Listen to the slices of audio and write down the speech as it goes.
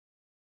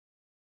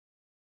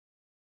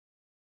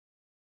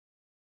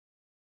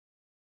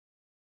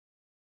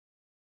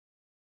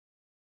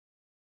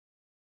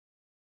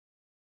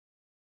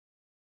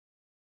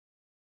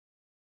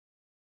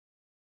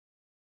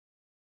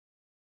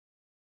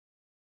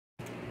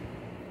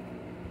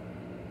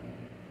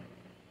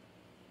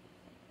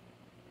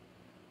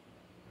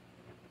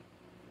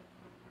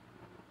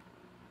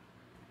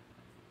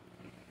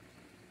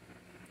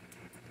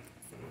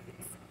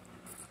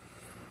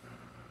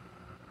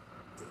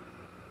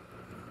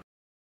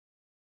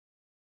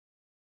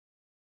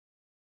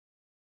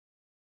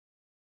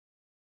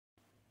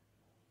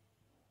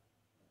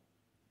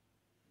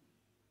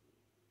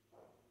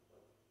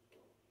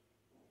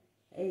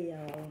Hey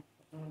y'all,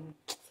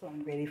 so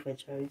I'm ready for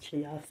church.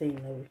 Y'all seen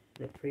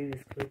the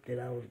previous clip that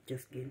I was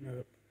just getting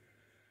up.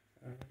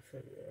 So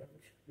yeah, I'm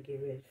trying to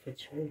get ready for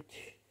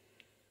church.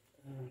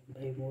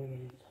 Baby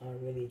Morgan is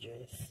already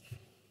dressed.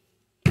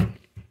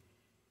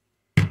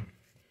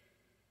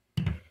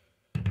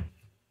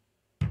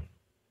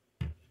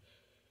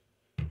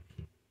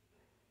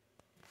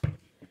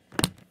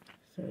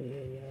 So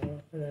yeah,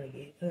 y'all,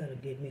 I gotta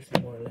get me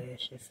some more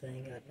lashes. I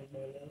ain't got no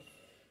more left.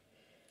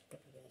 But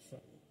I got some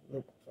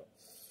lip gloss.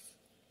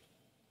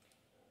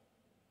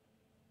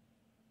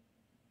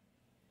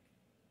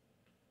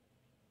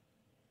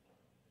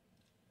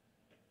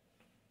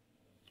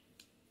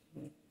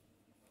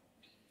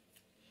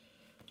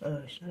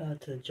 Shout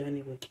out to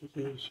Journey with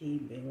Kiki. She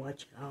been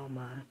watching all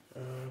my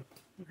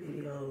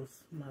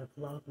videos, my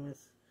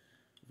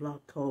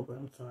Vlogtober,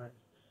 I'm sorry.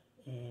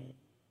 And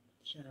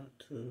shout out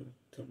to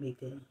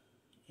Tamika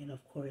and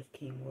of course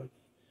King Morgan.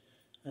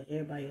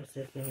 Everybody else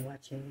that's been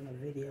watching my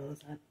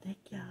videos, I thank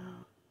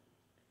y'all.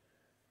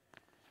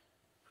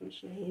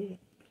 Appreciate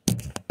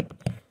it.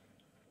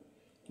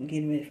 I'm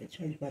getting ready for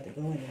church, about to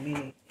go in a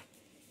minute.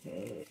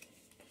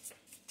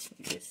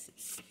 Let's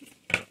see.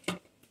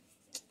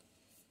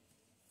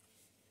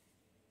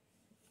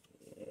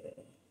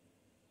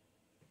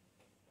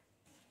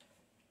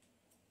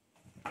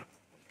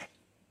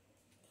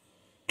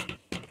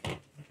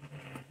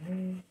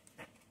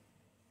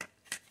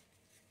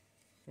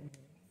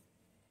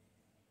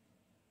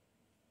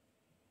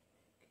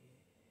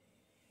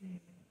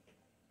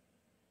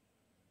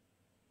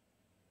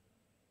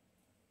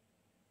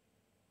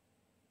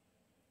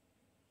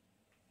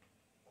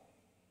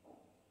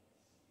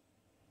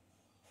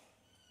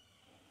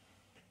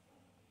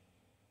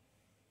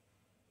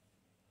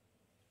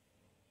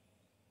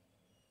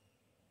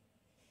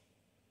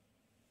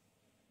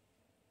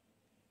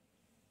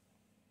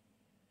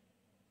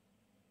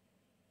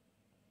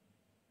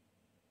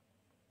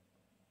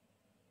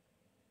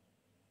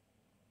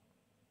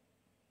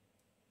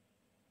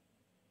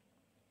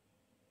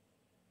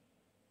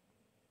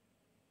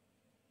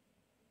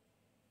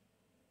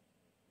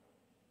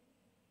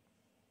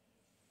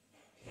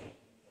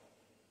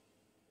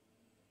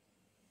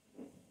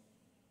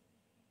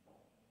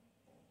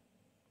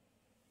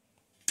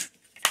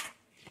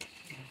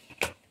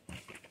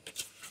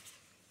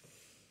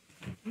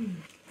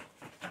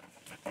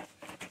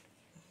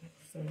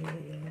 So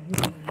yeah, we're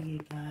gonna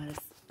give guys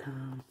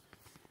time.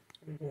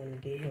 We're gonna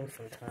give him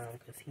some time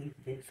because he's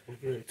been so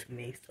good to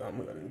me, so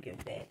I'm gonna give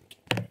back.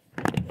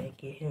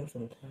 Give him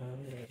some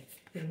time.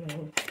 You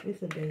know,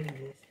 it's a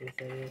business.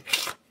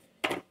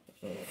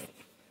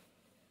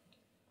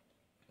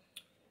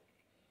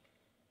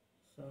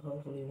 So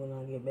hopefully when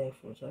I get back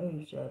from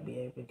church, I'll be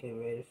able to get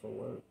ready for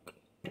work.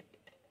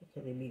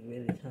 Because it be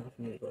really time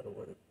for me to go to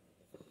work.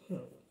 I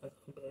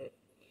come back.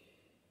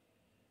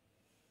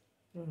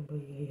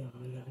 But yeah, y'all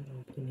know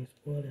I'm putting this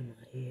oil in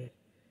my hair.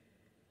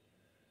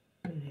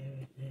 And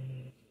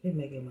everything. It's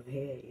making my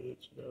hair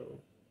itch though.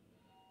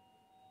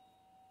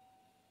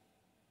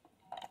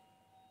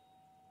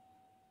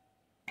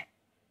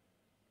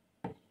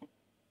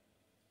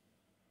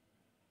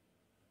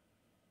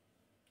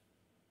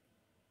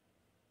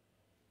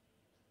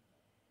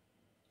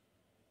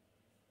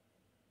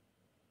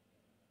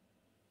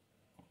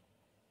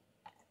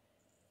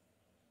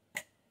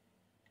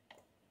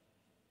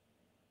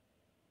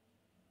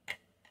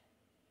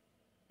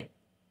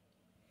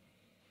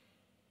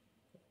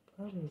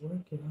 Probably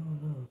working, I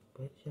don't know.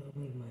 But y'all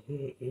make my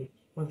hair itch.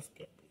 My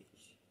scalp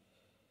itch.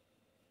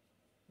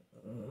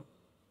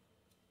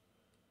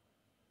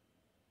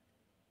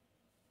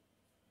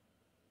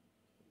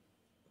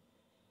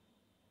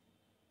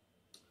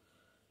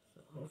 So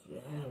hopefully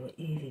I have an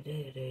easy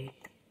day today.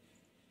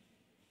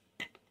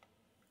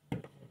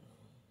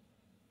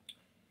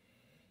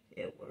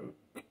 At work.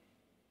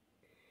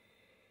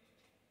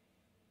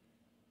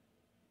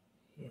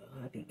 Yeah,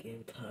 I be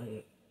getting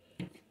tired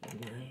in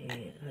my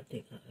head. I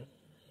think I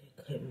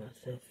cut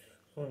myself.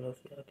 I don't know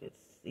if y'all can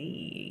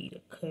see the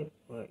cut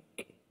mark.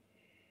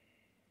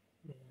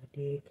 But I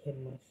did cut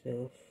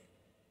myself.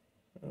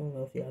 I don't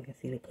know if y'all can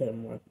see the cut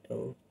mark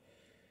though.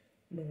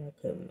 But I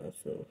cut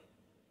myself.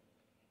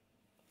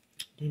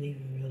 Didn't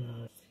even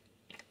realize.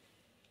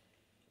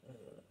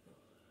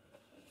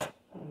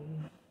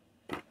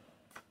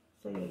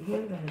 So yeah,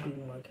 you gotta be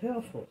more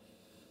careful.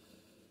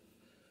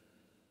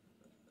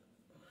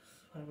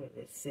 Probably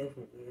that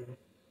silverware.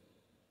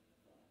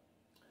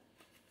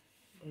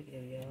 But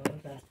yeah, y'all, I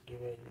got to get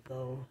ready to go.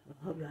 I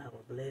hope y'all have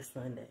a blessed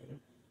Sunday.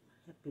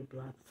 Happy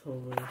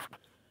Vlogtober. I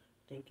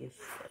think it's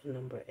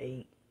number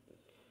 8.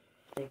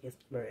 But yeah,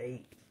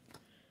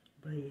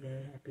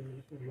 happy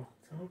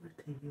Vlogtober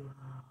to you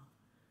all.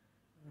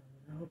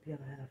 I hope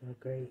y'all have a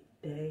great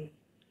day.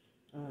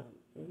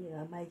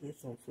 Yeah, I might get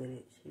some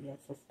footage. Yeah,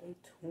 so stay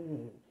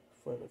tuned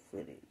for the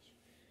footage.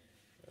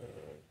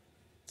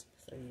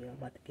 So yeah, I'm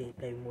about to get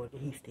Baby Morgan.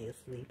 He's still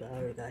asleep. I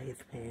already got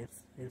his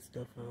pants and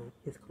stuff on,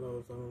 his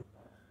clothes on.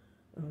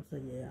 So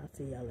yeah, I'll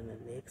see y'all in the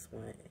next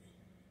one.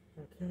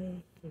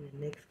 Okay, in the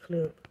next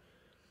clip.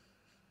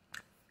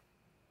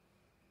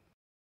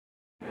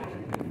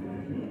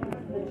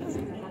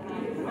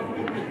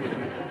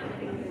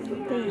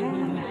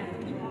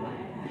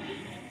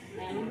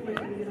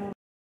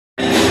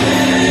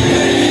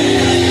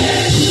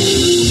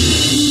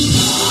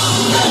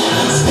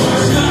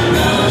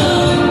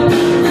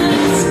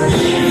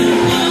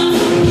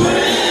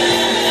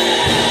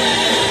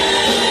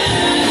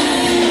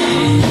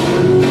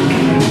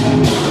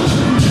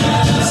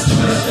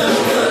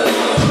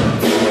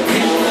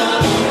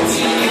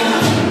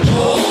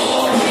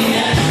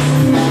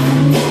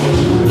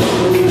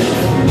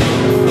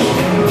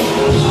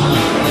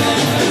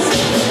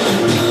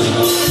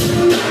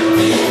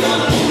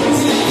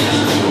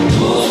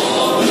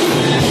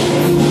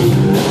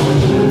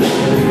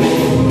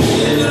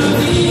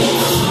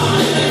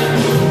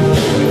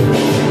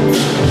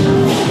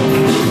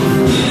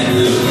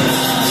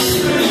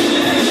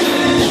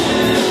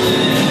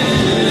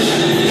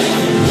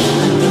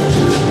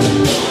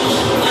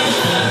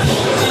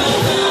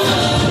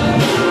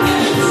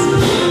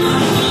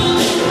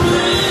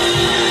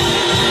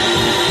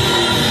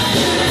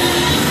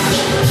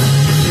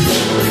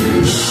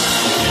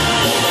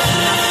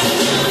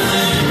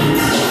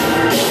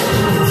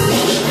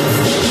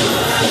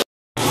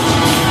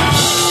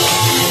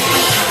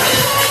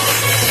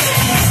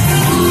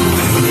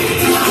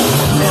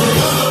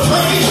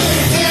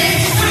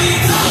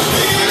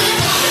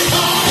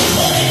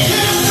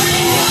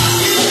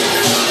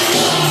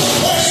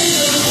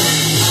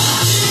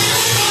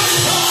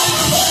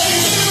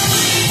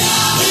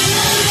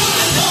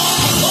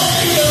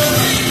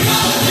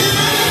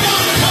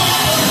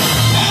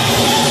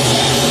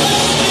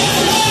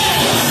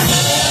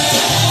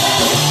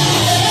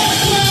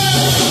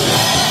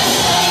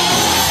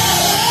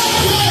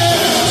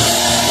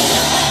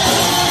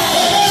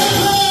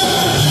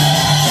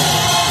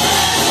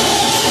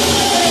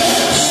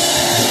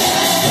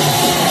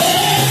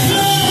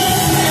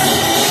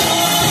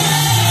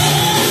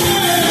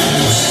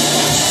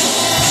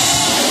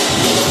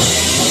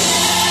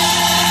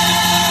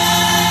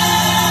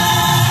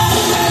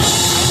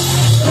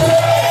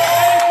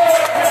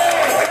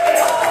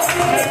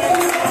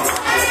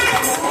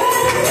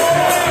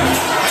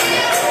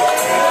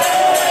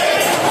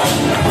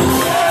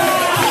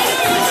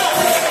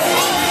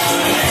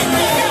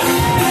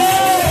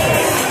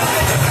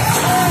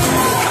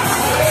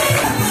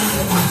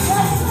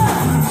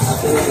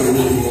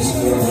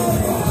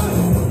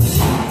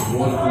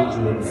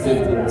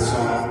 150th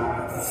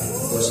Psalm,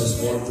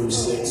 verses 1 through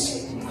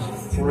 6.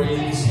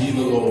 Praise ye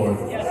the Lord.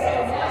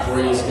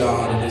 Praise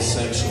God in his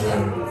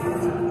sanctuary.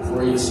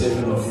 Praise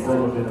him in the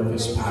firmament of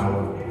his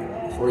power.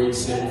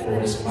 Praise him for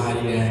his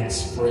mighty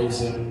acts.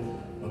 Praise him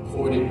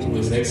according to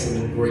his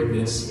excellent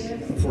greatness.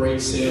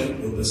 Praise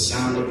him with the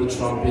sound of the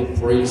trumpet.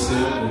 Praise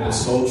him with the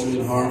psaltery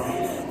and harp.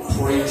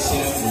 Praise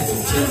him with the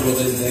timbrel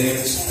and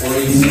dance.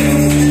 Praise him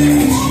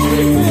with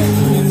string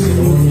instruments and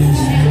organs.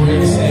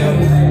 Praise him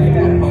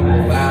among the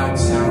loud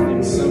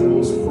sounding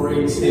cymbals.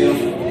 Praise him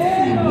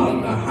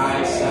among the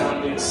high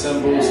sounding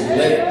cymbals.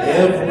 Let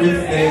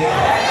everything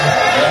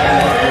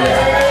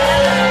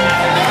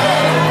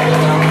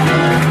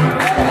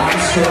but I'm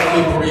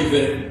certainly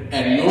breathing,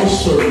 and you're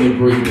certainly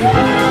breathing.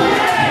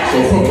 So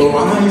from the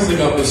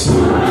rising of the sun,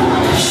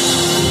 the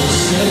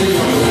setting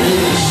of the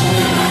very sun,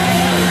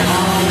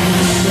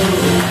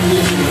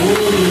 is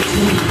worthy to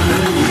be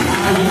praised.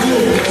 I will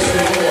bless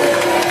the Lord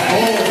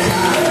all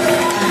times,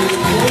 and his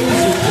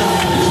praises shall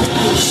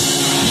continually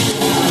be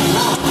in my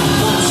mouth.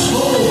 My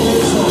soul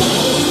lives on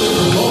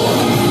the Lord.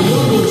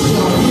 Little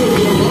shall hear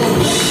the Lord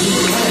in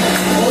his land.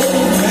 Oh,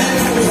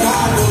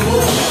 magnify the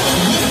Lord.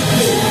 Lift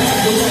it.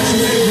 Look at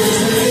your neighbor and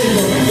say,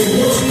 neighbor, it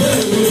works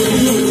better when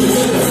you do it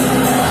together.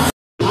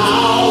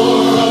 Power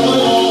of the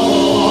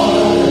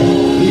Lord.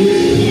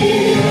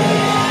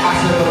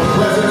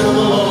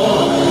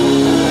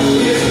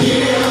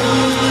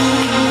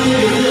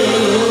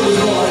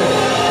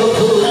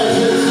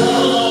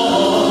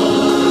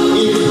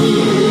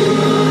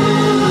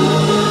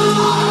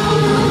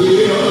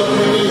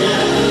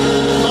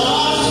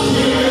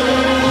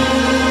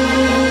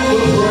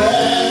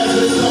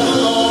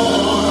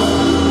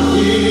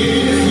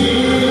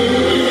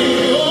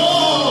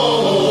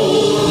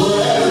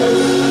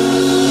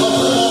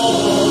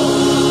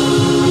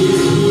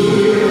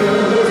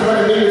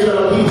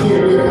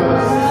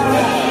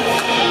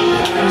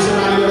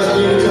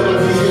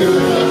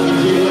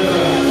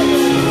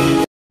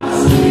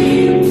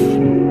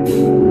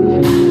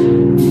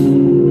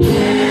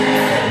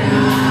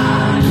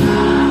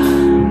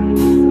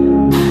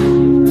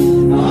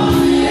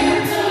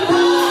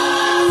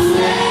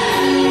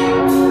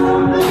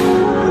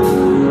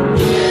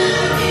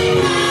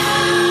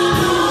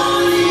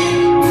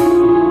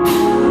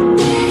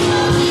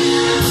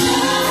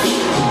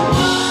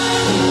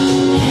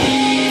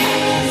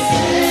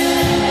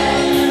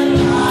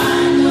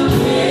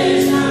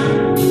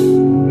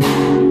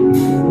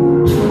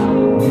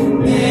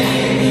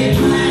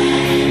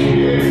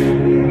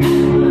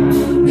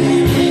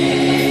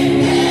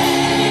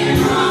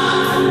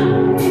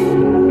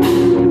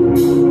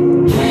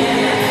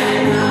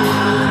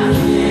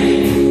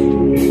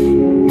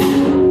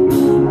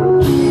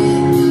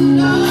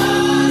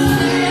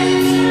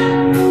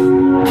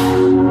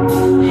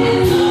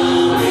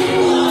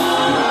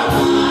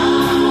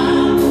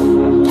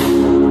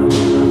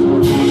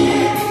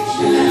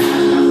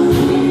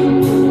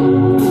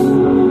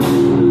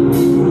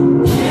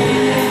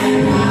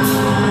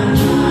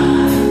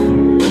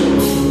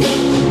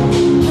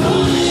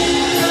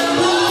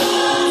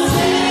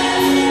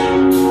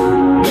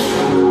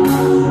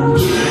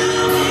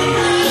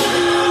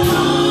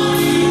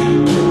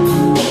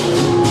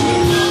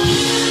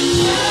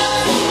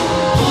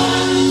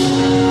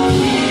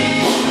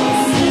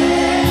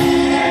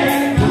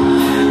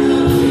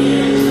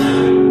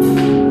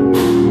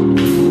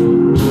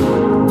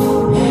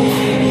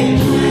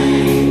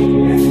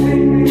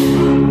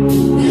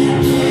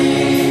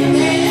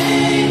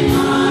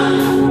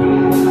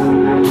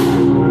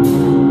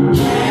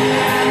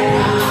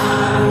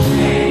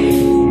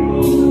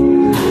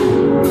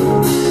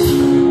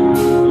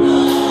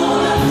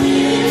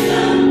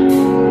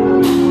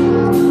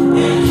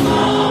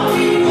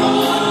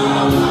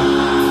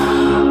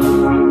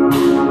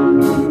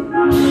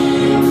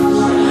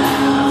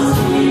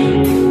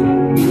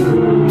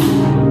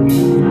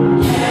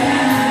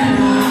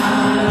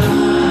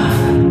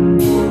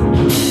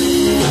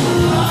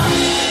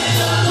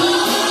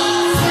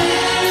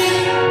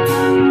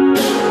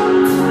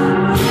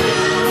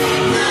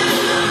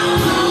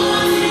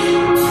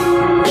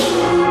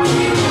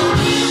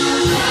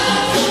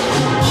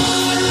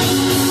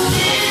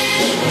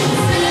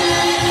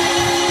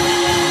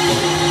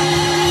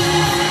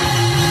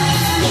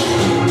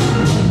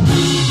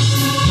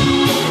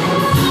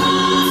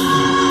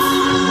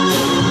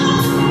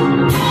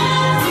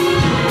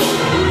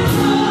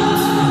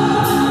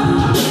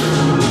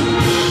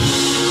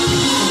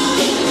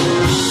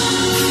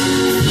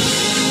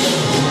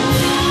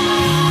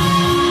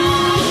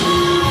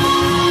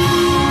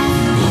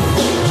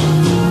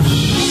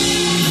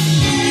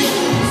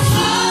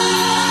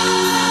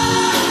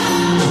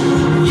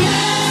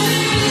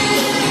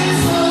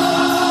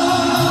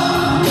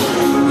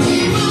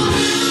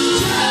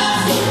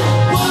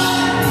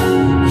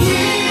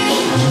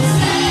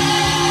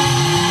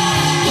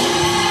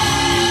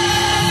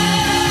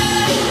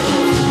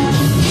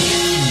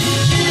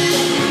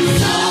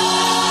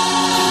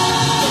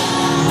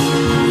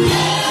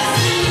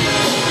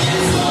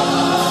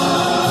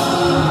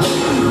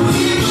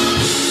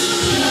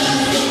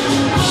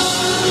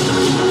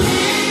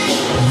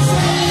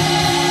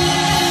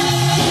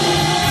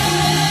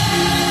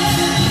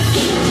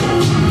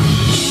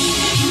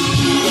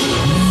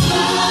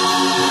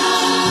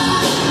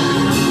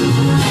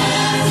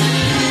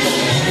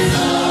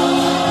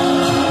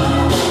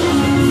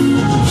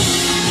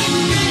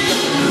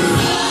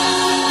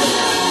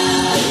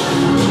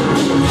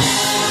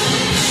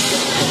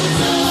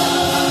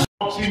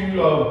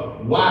 To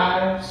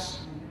wives.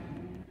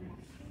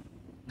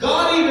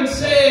 God even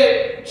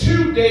said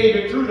to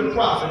David through the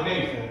prophet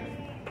Nathan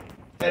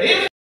that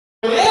if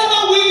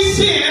whenever we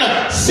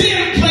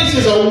sin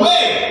places a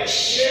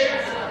wedge,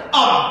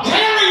 a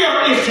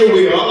barrier, if you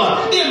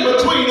will, in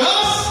between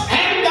us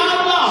and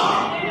our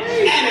God.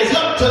 And it's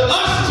up to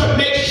us to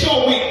make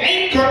sure we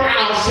anchor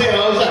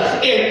ourselves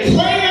in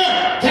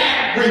prayer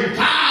that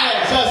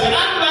revives us. And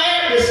I'm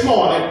glad this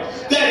morning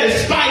that in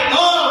spite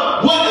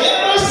of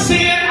whatever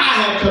sin I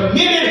have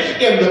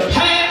committed in the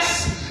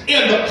past,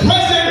 in the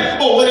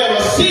present, or whatever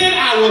sin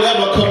I will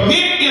ever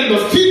commit in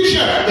the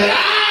future, that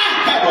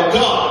I have a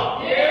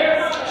God.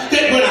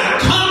 That when I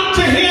come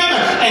to him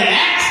and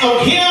ask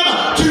of him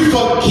to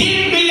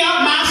forgive me of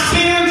my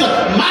sins,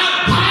 my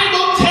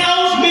Bible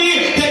tells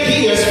me that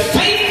he is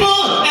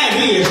faithful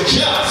and he is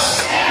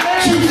just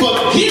to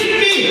forgive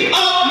me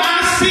of my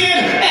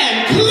sin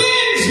and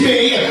cleanse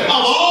me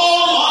of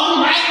all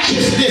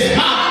unrighteousness.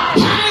 My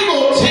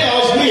Bible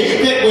tells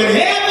me that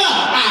whenever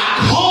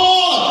I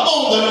call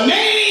on the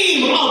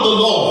name of the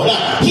Lord,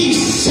 he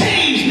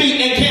saves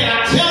me. And can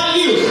I tell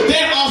you,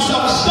 there are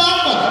some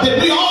stuff that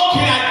we all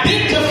can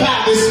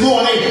identify this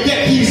morning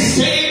that he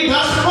saved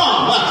us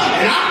from.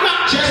 And I'm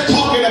not just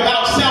talking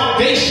about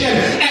salvation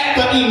at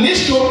the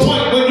initial point